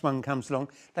 the next one comes along,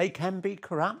 they can be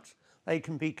corrupt. They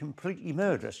can be completely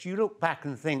murderous. You look back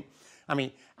and think, I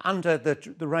mean, under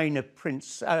the reign of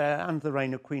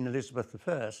Queen Elizabeth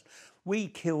I, we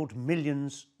killed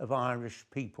millions of Irish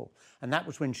people, and that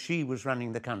was when she was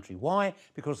running the country. Why?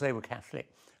 Because they were Catholic,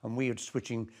 and we were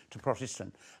switching to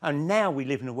Protestant. And now we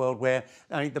live in a world where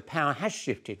the power has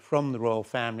shifted from the royal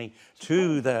family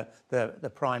to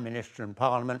the Prime Minister and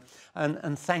Parliament,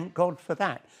 and thank God for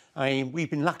that. I mean, we've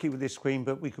been lucky with this Queen,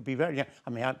 but we could be very... I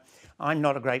mean, I'm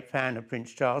not a great fan of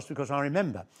Prince Charles, because I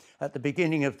remember at the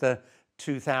beginning of the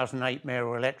 2008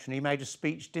 mayoral election, he made a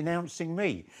speech denouncing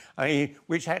me,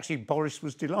 which actually Boris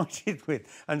was delighted with.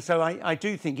 And so I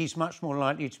do think he's much more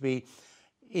likely to be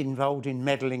involved in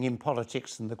meddling in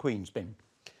politics than the Queen's been.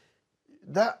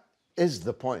 That is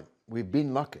the point. We've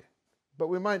been lucky, but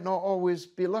we might not always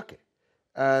be lucky.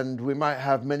 And we might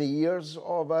have many years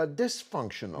of a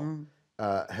dysfunctional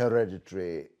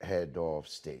hereditary head of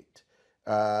state.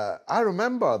 I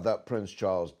remember that Prince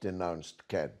Charles denounced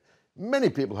Ken. Many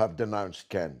people have denounced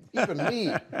Ken, even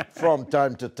me, from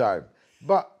time to time.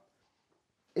 But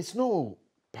it's no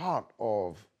part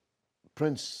of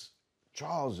Prince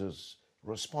Charles's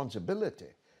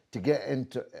responsibility to get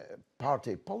into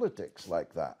party politics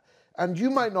like that. And you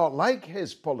might not like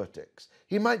his politics.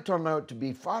 He might turn out to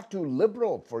be far too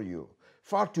liberal for you,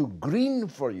 far too green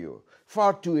for you,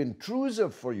 far too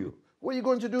intrusive for you. What are you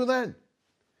going to do then?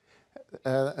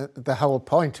 The whole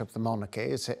point of the monarchy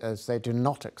is they do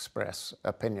not express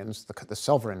opinions. The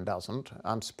sovereign doesn't.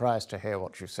 I'm surprised to hear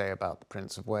what you say about the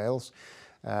Prince of Wales.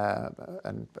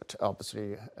 But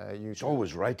obviously you... He's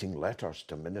always writing letters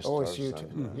to ministers. Always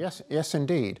yes,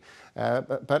 indeed.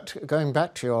 But going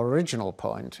back to your original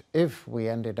point, if we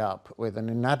ended up with an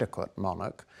inadequate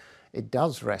monarch, it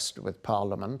does rest with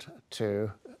Parliament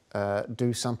to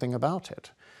do something about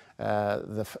it.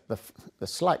 The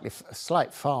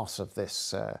slight farce of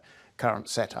this current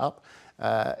setup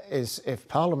is if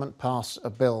Parliament passed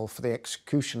a bill for the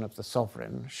execution of the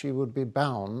sovereign, she would be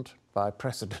bound by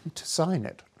precedent to sign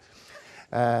it.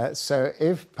 So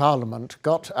if Parliament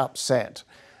got upset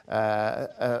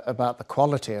about the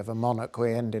quality of a monarch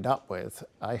we ended up with,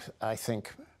 I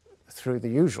think through the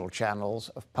usual channels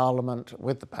of Parliament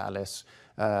with the palace,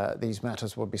 these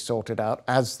matters would be sorted out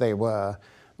as they were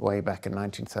way back in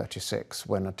 1936,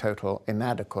 when a total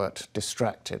inadequate,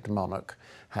 distracted monarch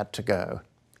had to go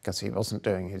because he wasn't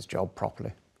doing his job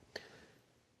properly.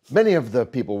 Many of the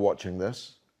people watching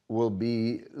this will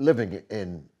be living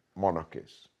in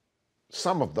monarchies.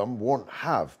 Some of them won't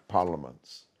have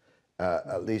parliaments,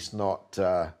 at least not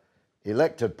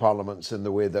elected parliaments in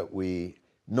the way that we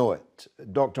know it.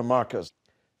 Dr. Marcus,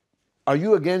 are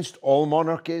you against all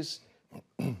monarchies,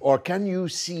 or can you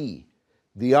see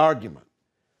the argument,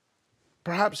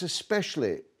 perhaps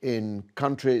especially in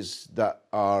countries that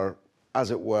are, as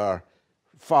it were,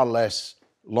 far less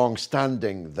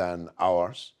long-standing than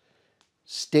ours,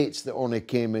 states that only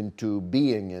came into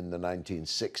being in the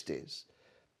 1960s,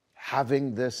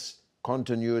 having this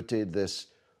continuity, this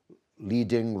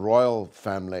leading royal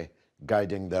family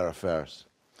guiding their affairs?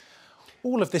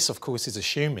 All of this, of course, is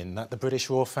assuming that the British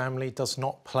royal family does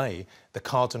not play the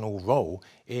cardinal role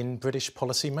in British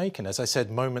policy making. As I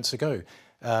said moments ago,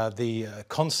 the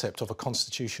concept of a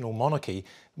constitutional monarchy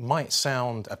might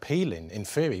sound appealing in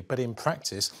theory, but in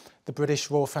practice, the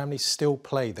British royal family still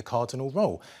play the cardinal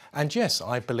role. And yes,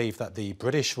 I believe that the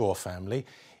British royal family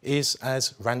is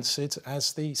as rancid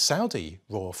as the Saudi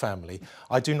royal family.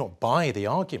 I do not buy the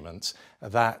argument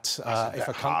that if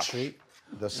a country...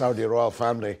 The Saudi royal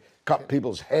family cut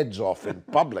people's heads off in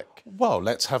public. Well,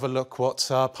 let's have a look what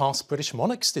past British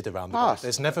monarchs did around the world.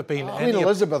 There's never been any... Queen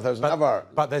Elizabeth has never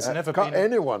cut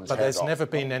anyone's head off. But there's never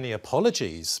been any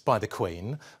apologies by the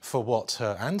Queen for what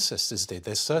her ancestors did.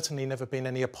 There's certainly never been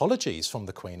any apologies from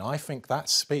the Queen. I think that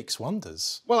speaks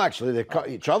wonders. Well, actually, they cut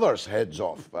each other's heads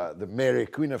off. The Mary,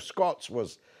 Queen of Scots,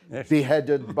 was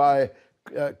beheaded by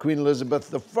Queen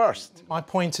Elizabeth I. My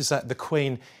point is that the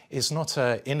Queen is not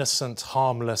an innocent,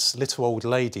 harmless little old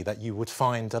lady that you would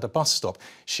find at a bus stop.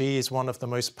 She is one of the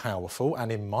most powerful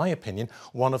and, in my opinion,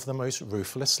 one of the most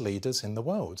ruthless leaders in the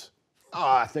world.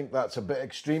 I think that's a bit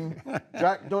extreme,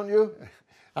 Jacques, don't you?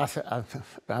 I'm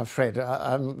afraid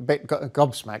I'm a bit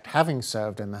gobsmacked. Having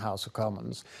served in the House of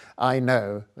Commons, I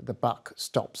know the buck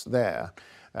stops there.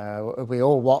 We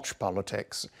all watch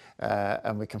politics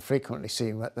and we can frequently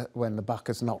see when the buck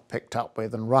is not picked up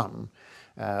with and run.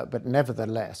 But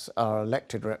nevertheless, our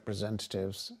elected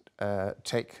representatives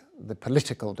take the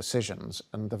political decisions,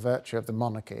 and the virtue of the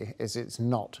monarchy is it's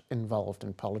not involved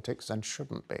in politics and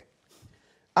shouldn't be.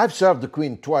 I've served the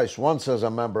Queen twice, once as a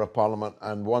Member of Parliament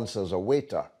and once as a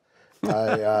waiter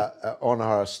on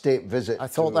her state visit. I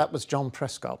thought that was John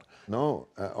Prescott. No,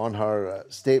 on her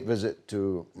state visit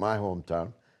to my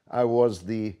hometown, I was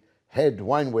the head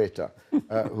wine waiter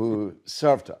who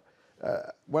served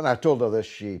her. When I told her this,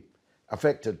 she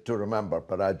affected to remember,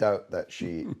 but I doubt that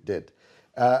she did.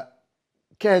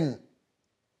 Ken,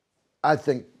 I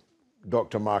think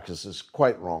Dr. Marcus is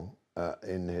quite wrong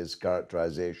in his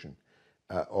characterisation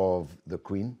of the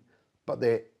Queen, but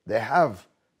they have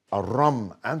a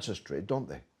rum ancestry, don't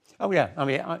they? Oh yeah, I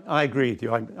mean, I agree with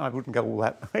you. I wouldn't go all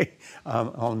that way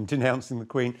on denouncing the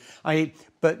Queen.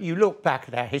 But you look back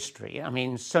at our history, I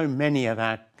mean, so many of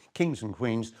our kings and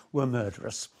queens were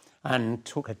murderous and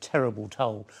took a terrible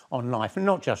toll on life, and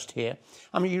not just here.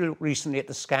 I mean, you look recently at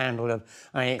the scandal of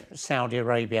Saudi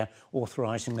Arabia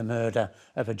authorising the murder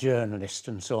of a journalist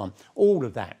and so on. All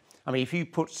of that. I mean, if you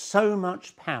put so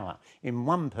much power in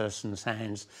one person's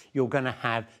hands, you're going to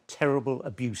have terrible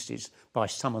abuses by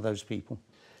some of those people.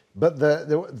 But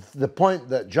the point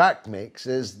that Jacques makes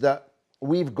is that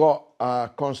we've got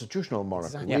a constitutional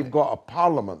monarchy. Exactly. We've got a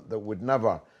parliament that would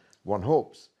never, one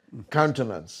hopes,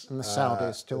 countenance and the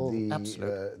Saudis still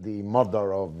the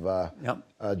murder of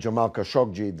Jamal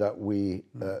Khashoggi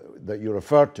that you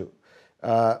referred to.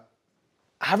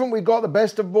 Haven't we got the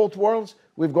best of both worlds?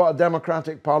 We've got a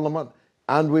democratic parliament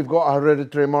and we've got a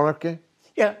hereditary monarchy.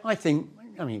 Yeah,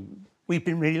 I mean, we've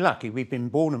been really lucky. We've been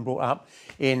born and brought up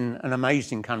in an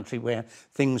amazing country where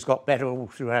things got better all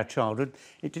through our childhood.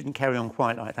 It didn't carry on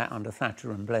quite like that under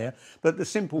Thatcher and Blair. But the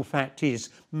simple fact is,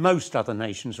 most other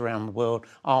nations around the world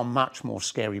are much more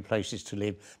scary places to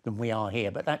live than we are here.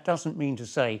 But that doesn't mean to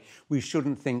say we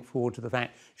shouldn't think forward to the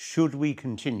fact, should we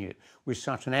continue with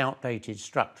such an outdated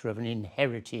structure of an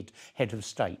inherited head of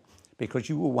state? Because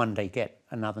you will one day get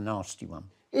another nasty one.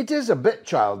 It is a bit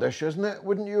childish, isn't it?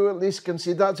 Wouldn't you at least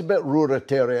concede that's a bit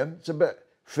Ruritarian? It's a bit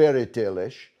fairy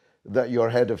tale-ish that your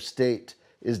head of state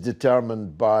is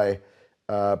determined by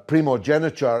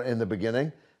primogeniture in the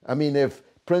beginning. I mean, if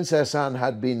Princess Anne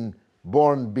had been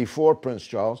born before Prince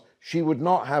Charles, she would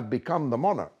not have become the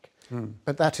monarch.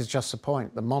 But that is just the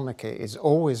point. The monarchy is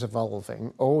always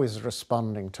evolving, always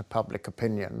responding to public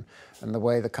opinion and the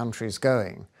way the country is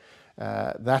going.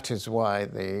 That is why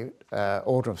the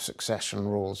order of succession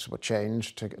rules were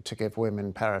changed to give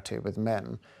women parity with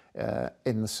men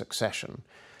in the succession.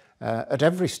 At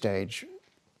every stage,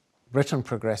 Britain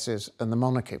progresses and the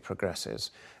monarchy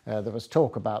progresses. There was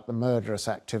talk about the murderous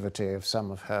activity of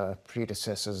some of her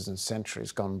predecessors in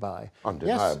centuries gone by.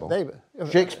 Undeniable.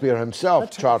 Yes, Shakespeare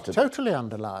himself charted. Totally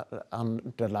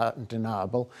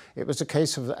undeniable. It was a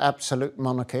case of absolute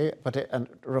monarchy, but it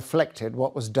reflected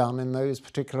what was done in those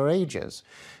particular ages.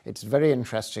 It's very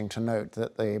interesting to note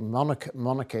that the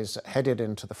monarchies headed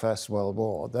into the First World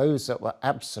War, those that were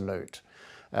absolute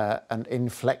and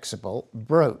inflexible,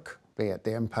 broke. Be it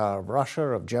the Empire of Russia,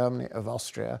 of Germany, of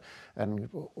Austria. And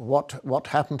what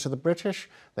happened to the British?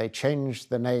 They changed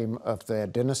the name of their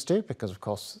dynasty because, of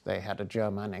course, they had a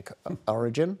Germanic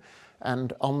origin,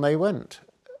 and on they went,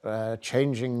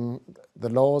 changing the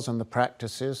laws and the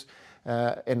practices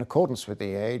in accordance with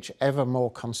the age, ever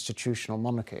more constitutional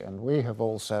monarchy. And we have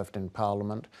all served in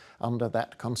Parliament under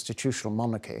that constitutional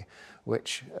monarchy,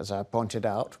 which, as I pointed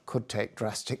out, could take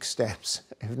drastic steps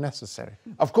if necessary.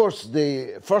 Of course,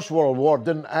 the First World War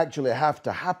didn't actually have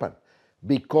to happen,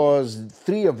 because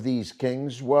 3 of these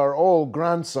kings were all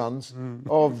grandsons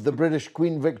of the British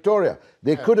Queen Victoria.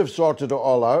 They could have sorted it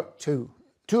all out. 2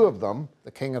 of them.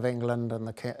 The King of England and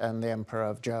the Emperor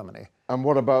of Germany. And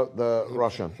what about the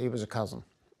Russian? He was a cousin.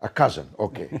 A cousin,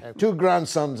 okay. 2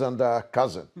 grandsons and a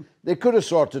cousin. They could have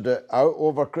sorted it out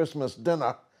over Christmas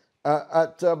dinner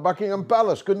at Buckingham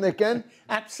Palace, couldn't they, Ken?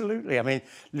 Absolutely. I mean,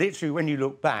 literally, when you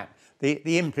look back,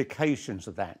 the implications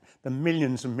of that, the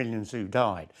millions and millions who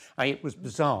died, I mean, it was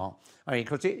bizarre. I mean,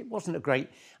 because it wasn't a great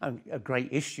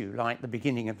issue like the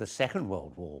beginning of the Second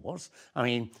World War was. I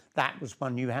mean, that was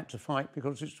one you had to fight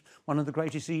because it's one of the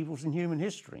greatest evils in human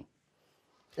history.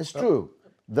 It's true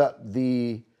that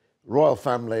the royal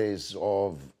families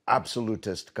of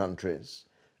absolutist countries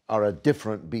are a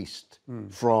different beast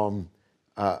from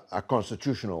a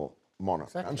constitutional monarch.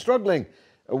 Exactly. I'm struggling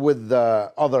with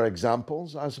other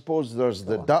examples. I suppose there's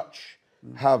the Dutch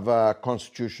have a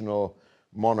constitutional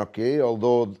monarchy,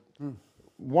 although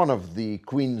one of the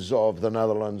queens of the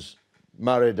Netherlands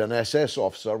married an SS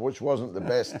officer, which wasn't the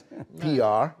best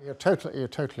PR. You're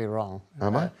totally wrong.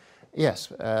 Am I?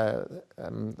 Yes,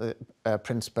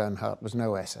 Prince Bernhard was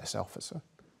no SS officer.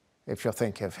 If you're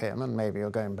thinking of him, and maybe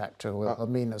you're going back to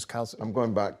Wilhelmina's cousin. I'm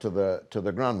going back to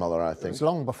the grandmother, I think. It was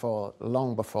long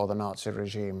before the Nazi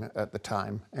regime at the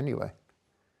time, anyway.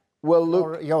 Well,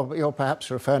 look, you're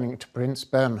perhaps referring to Prince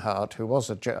Bernhard, who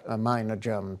was a minor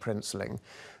German princeling,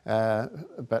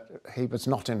 but he was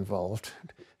not involved.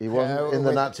 He wasn't in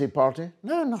the Nazi party?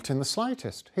 No, not in the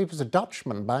slightest. He was a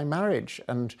Dutchman by marriage,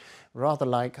 and rather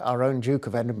like our own Duke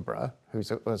of Edinburgh, who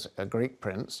was a Greek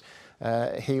prince,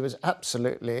 he was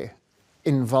absolutely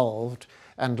involved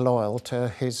and loyal to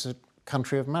his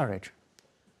country of marriage.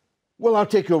 Well, I'll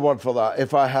take your word for that.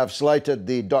 If I have slighted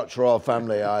the Dutch royal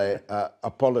family, I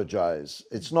apologise.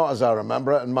 It's not as I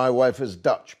remember it, and my wife is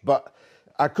Dutch, but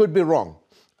I could be wrong.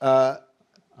 I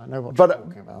know what you're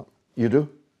talking about. You do?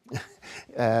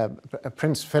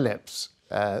 Prince Philip's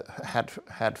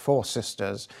had 4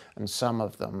 sisters, and some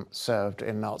of them served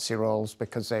in Nazi roles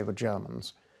because they were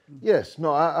Germans. Yes,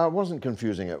 no, I wasn't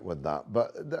confusing it with that.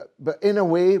 But in a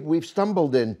way, we've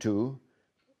stumbled into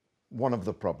one of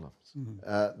the problems.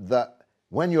 That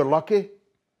when you're lucky,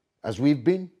 as we've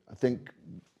been, I think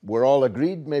we're all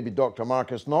agreed, maybe Dr.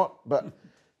 Marcus not, but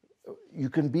you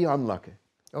can be unlucky.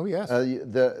 Oh, yes.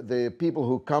 The people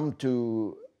who come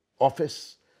to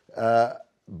office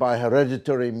by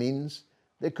hereditary means,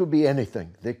 they could be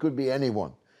anything. They could be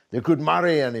anyone. They could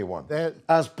marry anyone,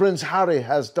 as Prince Harry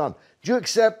has done. Do you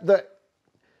accept that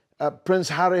Prince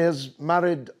Harry has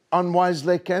married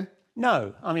unwisely, Ken?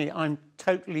 No, I mean, I'm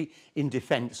totally in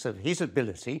defence of his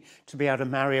ability to be able to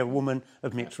marry a woman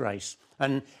of mixed race.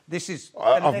 And this is...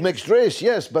 of mixed race,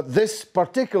 yes, but this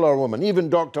particular woman, even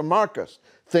Dr. Marcus,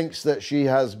 thinks that she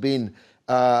has been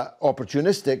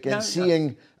opportunistic in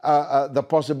seeing the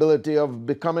possibility of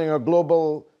becoming a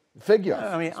global figure. No,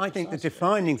 I mean, I think the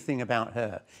defining thing about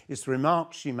her is the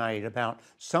remarks she made about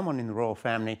someone in the royal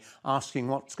family asking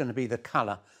what's going to be the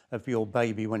colour of your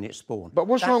baby when it's born. But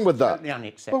what's wrong with that? Totally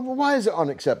unacceptable. But why is it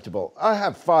unacceptable? I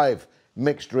have 5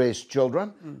 mixed-race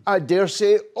children. I dare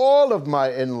say all of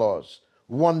my in-laws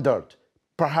wondered,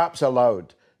 perhaps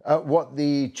aloud, what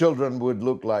the children would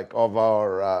look like of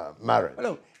our marriage.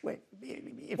 Well, look,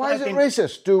 why is it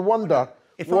racist to wonder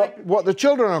what the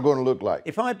children are going to look like?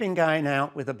 If I'd been going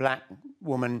out with a black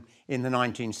woman in the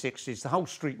 1960s, the whole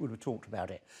street would have talked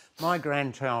about it. My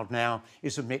grandchild now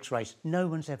is of mixed race. No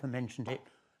one's ever mentioned it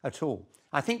at all.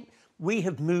 I think we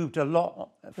have moved a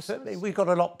lot, we've got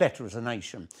a lot better as a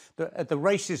nation. The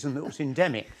racism that was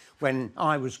endemic when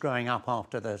I was growing up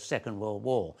after the Second World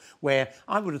War, where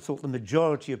I would have thought the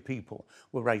majority of people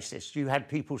were racist. You had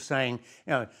people saying,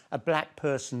 you know, a black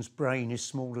person's brain is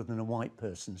smaller than a white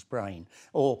person's brain.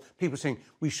 Or people saying,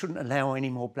 we shouldn't allow any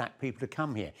more black people to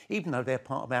come here, even though they're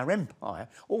part of our empire,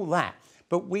 all that.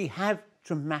 But we have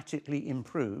dramatically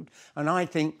improved. And I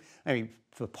think, I mean,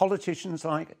 for politicians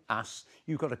like us,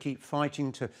 you've got to keep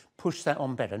fighting to push that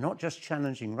on better, not just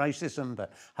challenging racism,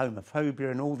 but homophobia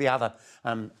and all the other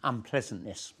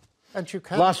unpleasantness. And you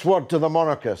can. Last word to the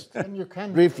monarchist. And you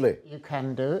can briefly. You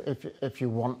can do if you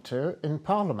want to in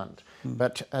Parliament.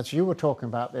 But as you were talking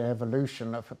about the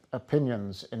evolution of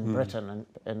opinions in Britain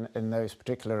and in those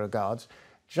particular regards,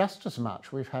 just as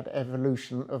much we've had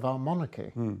evolution of our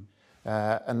monarchy.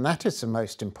 And that is the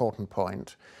most important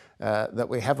point. that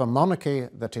we have a monarchy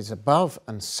that is above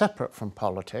and separate from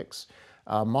politics.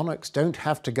 Our monarchs don't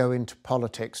have to go into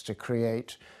politics to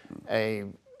create a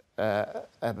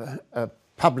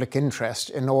public interest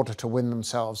in order to win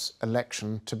themselves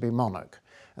election to be monarch.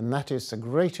 And that is the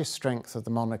greatest strength of the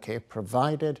monarchy,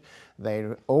 provided they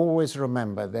always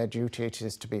remember their duty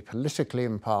is to be politically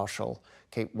impartial,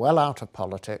 keep well out of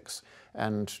politics,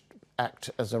 and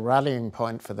act as a rallying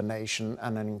point for the nation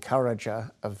and an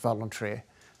encourager of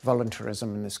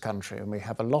voluntarism in this country. And we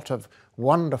have a lot of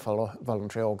wonderful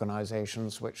voluntary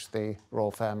organisations which the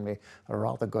royal family are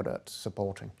rather good at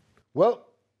supporting. Well,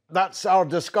 that's our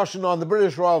discussion on the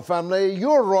British royal family.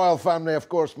 Your royal family, of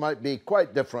course, might be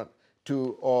quite different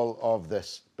to all of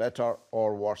this. Better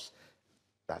or worse,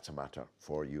 that's a matter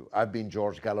for you. I've been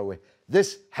George Galloway.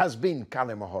 This has been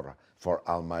Kalima Horra for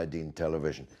Al Mayadeen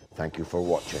Television. Thank you for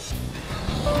watching.